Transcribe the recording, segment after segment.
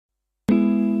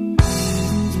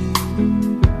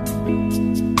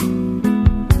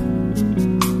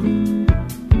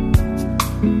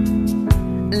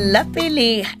la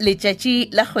pele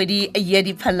letšatši la kgwedi ya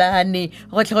diphalane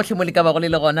gotlhe mo le ka ba go le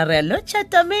gona re lo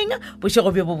chatameng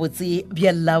bošego bjo bo botse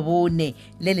bja labone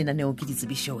le lenaneo ke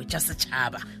ditsebišo tša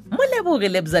setšhaba mo leboge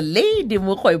lebza lady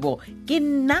mokgwebo ke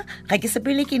nna ga ke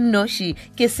sepele ke noši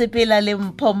ke sepela le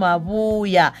mpho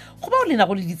maboya go ba o lena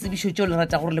go le ditsebišo tšeo le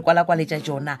rata gore le kwala-kwaletša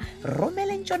tšona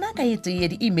romeleng tšona ka etee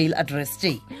di email address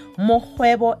tše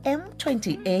mokgwebo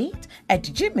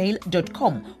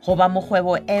m28@gmail.com goba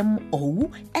mokgwebo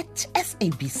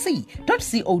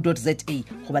mo@sabc.co.za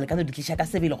goba le ka no di tliša ka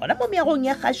sebele gona mo meagong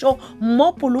ya kgašo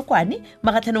mo polokwane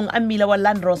magatlhanong a mmila wa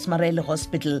Landros Marele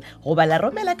Hospital goba la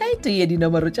romela ka etee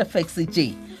dinomoro tša fax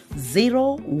tše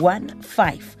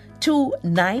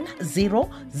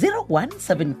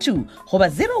 015-290-0172 goba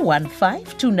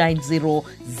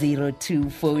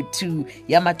 015-290-0242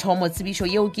 ya mathomo tsebišo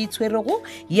yeo ke itshwerego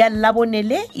ya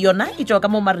labonele yona e tšwa ka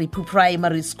mo Maripu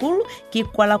Primary School ke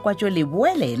kwalakwatšo le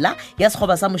boelela ya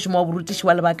sekgoba sa mošomo wa borutiši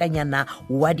wa lebakanyana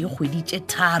wa dikgwedi tše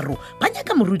tharo ba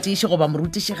nyaka morutiši goba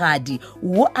morutišigadi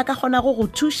wo a ka kgonago go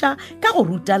thuša ka go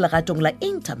ruta legatong la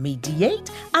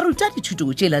intermediate a ruta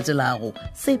dithuto tše latelago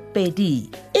Sepedi,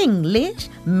 English,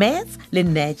 Maths le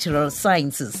Natural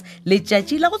Sciences.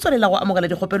 Letšatši la go tswalela go amogela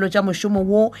dikgopelo tša mošomo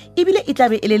wo ebile e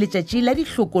tlabe e le letšatši la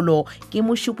dihlokolo ke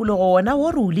mošupologo wona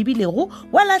wo re o lebilego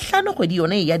wa lahlano kgwedi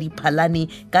yone ya diphalane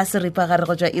ka seripagare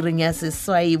go tšwa ireng ya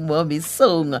seswai mo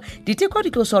mesong diteko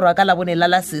di tlo swarwa ka labonela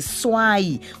la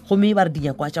seswai gomme ba re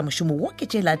dinyakwa tša mošomo wo ke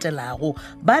tše latelago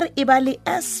ba re e ba le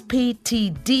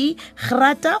SPTD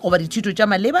grata goba dithuto tša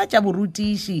maleba tša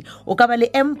borutiši o ka ba le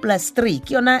M+3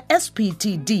 ke yona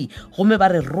SPTD gomme ba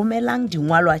re romelang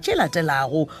dingwalwa tše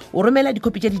latelago o romela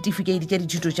dikopi tša ditefikeiti tša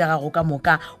dithuto tša gago ka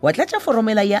moka wa tlatša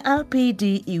foromela ya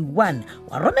LPDE1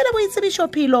 wa romela boitsebišo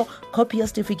philo kopi ya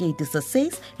certificate sa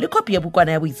 6 le kopi ya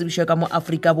bukwana ya boitsebišo ka mo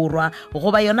Afrika Borwa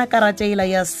goba yona karateila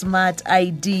ya Smart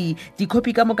ID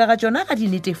dikopi ka moka ga tšona ga di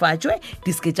netefatšwe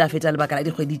di ske tša feta lebaka la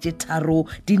dikgwedi tše tharo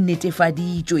di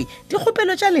netefaditšwe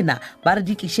dikgopelo tša lena ba re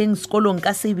di tlišeng sekolong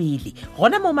ka sebele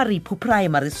gona mo Maripu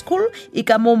Primary School e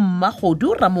ka mo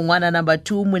Mmagodu Ramongwana number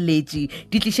 2 moletši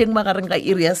di tlišeng magareng ga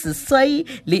iri ya seswai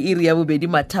le iri ya bobedi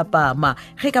mathapama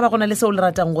ge ka ba gona le seo le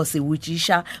ratang go se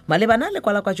botšiša malebana le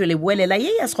kwalakwatšo le boelela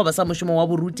ye ya sekgoba sa mošomo wa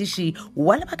borutiši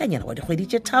wa lebakanyana wa dikgwedi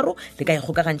tše tharo le ka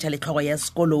ikgokagantšha le tlhogo ya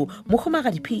sekolo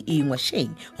mogomagadi PE ngwašeng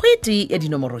go etee ya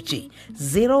dinomoro tše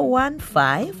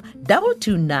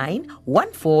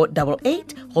 015-229-1488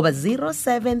 goba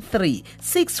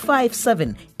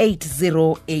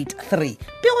 073-657-8083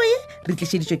 pego ye re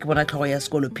tlišeditšwe ke bona tlhogo ya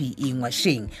sekolo PE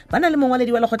ngwašeng ba na le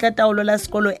mongwaledi wa lekgotla taolo la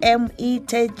sekolo ME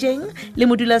Tejeng le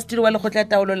modulasetiri wa lekgotla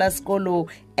taolo la sekolo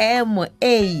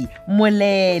MA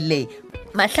Molele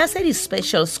Mahlasedi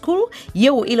Special School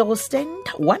yeo e le go stand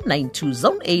 192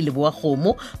 zone A le boa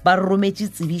kgomo ba rometše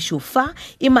tsebišo fa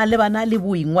e malebana le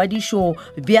boingwadišo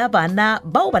bja bana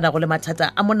bao bana go le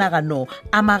mathata a monagano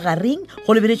a magareng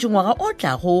go lebeletše ngwaga o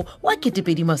tlago wa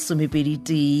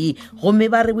 2021 gomme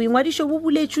ba re boingwadišo bo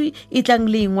buletšwe e tlang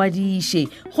le ingwadiše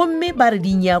gomme ba re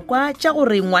dinyakwa tša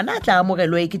gore ngwana a tla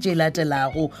amogelwe ke tše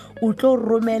latelago o tlo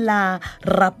romela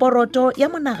raporoto ya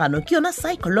monagano ke yona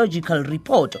psychological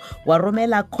report wa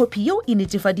romela kopi yeo e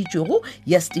netefaditšwego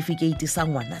ya certificate sa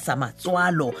ngwana sa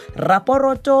matswalo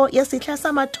raporoto ya sehla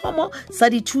sa mathomo sa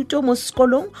dithuto mo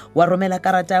sekolong wa romela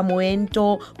karata ya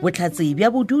moento bohlatse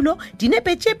bja bodulo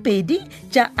dinepe tše pedi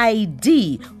tša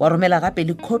ID wa romela gape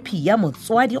le kopi ya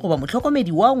motswadi goba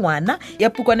motlhokomedi wa ngwana ya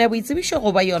pukwana ya boitsebišo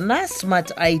goba yona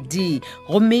Smart ID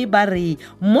gomme ba re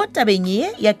mo tabeng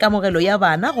ye ya kamogelo ya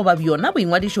bana goba bjona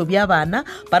boingwadišo bja bana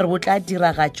ba re bo tla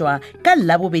diragatšwa ka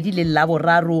labobedi le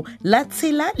laboraro la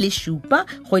tshela le šupa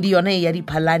kgwedi yona ya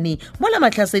diphalane mo la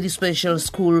Mahlasedi Special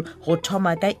School go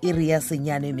thoma ka iri ya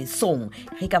senyane mesong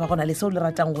ge ka ba gona le seo le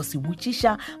ratang go se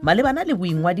botšiša malebana le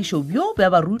boingwadišo bjo bja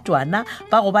barutwana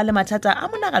ba go ba le mathata a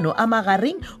monagano a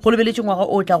magareng go lebeletše ngwaga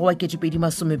o tla go wa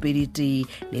 2021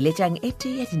 le letšang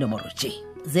etee ya dinomoro tše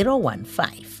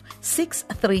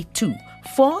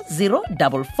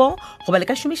 015-632-4044 goba le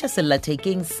ka šomiša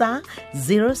sellathekeng sa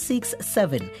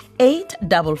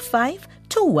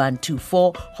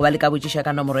 067-855-2124 goba le ka botšiša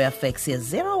ka nomoro ya fax ya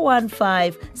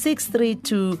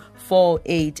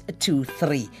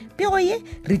 015-632-4823 pego ye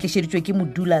re tlišeditšwe ke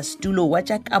modulasetulo wa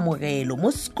tša kamogelo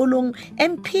mo sekolong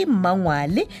MP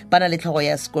Mangwale ba na le tlhogo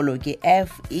ya sekolo ke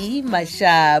FE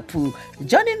Mashapu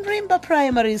John Rimba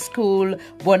Primary School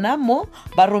bona mo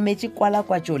ba rometše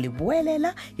kwalakwatšo le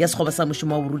boelela ya sekgoba sa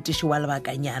mošomo wa borutiši wa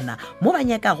lebakanyana mo ba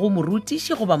nyakago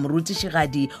morutiši goba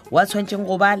morutišigadi wa tshwantšeng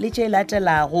goba le tše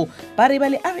latelago ba re ba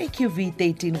le RAQV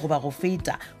 13 goba go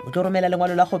feta o tlo romela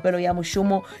lengwalo la kgopelo ya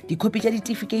mošomo dikopi tša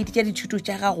ditefikeiti tša dithuto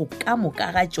tša gago ka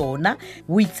moka ga tšona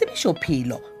boitsebišo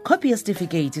phelo copy ya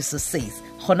certificate se says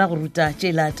gona go ruta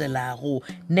tše latelago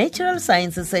natural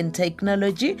sciences and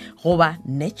technology goba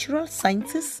natural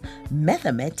sciences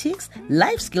mathematics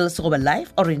life skills goba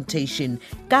life orientation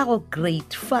ka go grade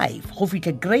 5 go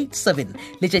fihla grade 7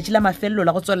 letšatši la mafelelo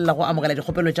la go tswelela go amogela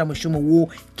dikgopelo tša mošomo wo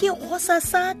ke go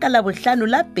sasa ka la bohlano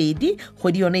la pedi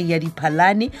kgwedi yone ya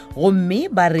diphalane gomme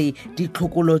ba re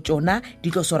ditlhokolo tšona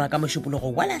di tlo swara ka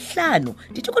mošupologo wa lahlano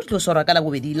diteko di tlo swara ka la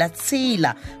bobedi la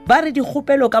tshela ba re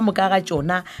dikgopelo ka moka ga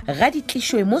tšona ga di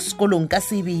tlišwe mo sekolong ka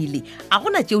sebele a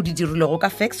gona tšeo di dirilego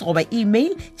ka fax goba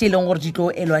email tše leng gore di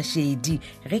tlo elwa šedi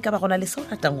ge ka ba gona le seo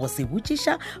ratang go se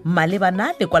botšiša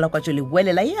malebana le kwalakwatšo le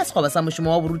boelela ye ya sekgoba sa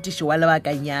mošomo wa borutiši wa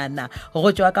lebakanyana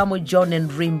go tšwa ka mo John and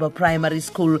Rainbow Primary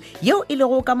School yeo e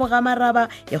lego ka mo gamaraba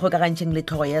e gokagantšheng le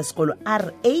tlhogo ya sekolo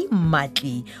RA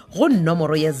Matli go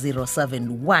nomoro ya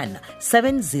 071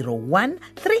 701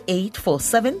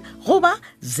 3847 goba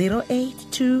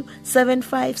 082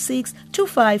 756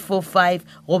 2545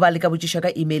 goba le ka botšiša ka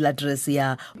email address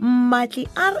ya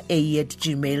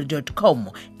matli@gmail.com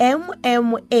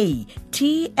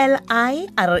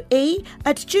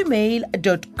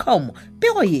MMATLIRA@gmail.com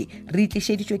pego ye re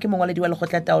tlišeditšwe ke mongwaledi wa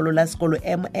lekgotlataolo la sekolo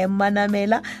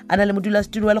Manamela a na le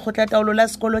modulasetulo wa lekgotlataolo la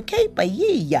sekolo Cape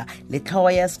Yeya le tlhogo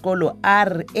ya sekolo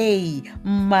RA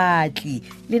Matli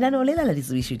lenaneo le la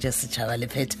ditsebišo tša setšhaba le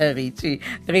phethagetše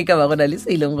ge ka ba gona le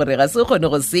se ileng gore ga se kgone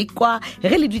go sekwa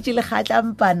ge le dutše le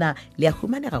kgatlampana le a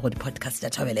humanega go di-podcast tša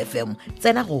Thobel FM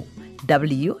tsena go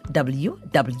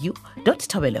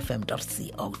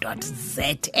www.thobelfm.co.za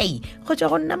go tšwa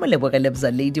go nna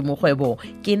molebogelebza lady mokgwebo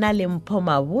ke na le mpho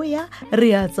maboya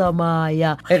re a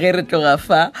tsamaya ge re tloga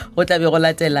fa go tlabe go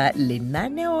latela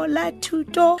lenaneo la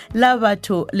thuto la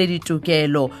batho le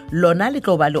ditokelo lona le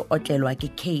tlo ba le otlelwa ke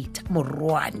Kate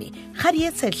Morwane ga di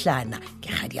etshehlana ke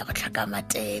ga di ya go tlhaka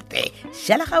matepe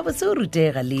šala ga botse o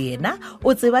rutega le yena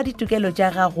o tseba ditokelo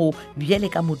tša gago bjale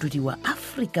ka modudi wa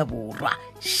Afrika Borwa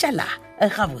šala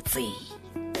ga botse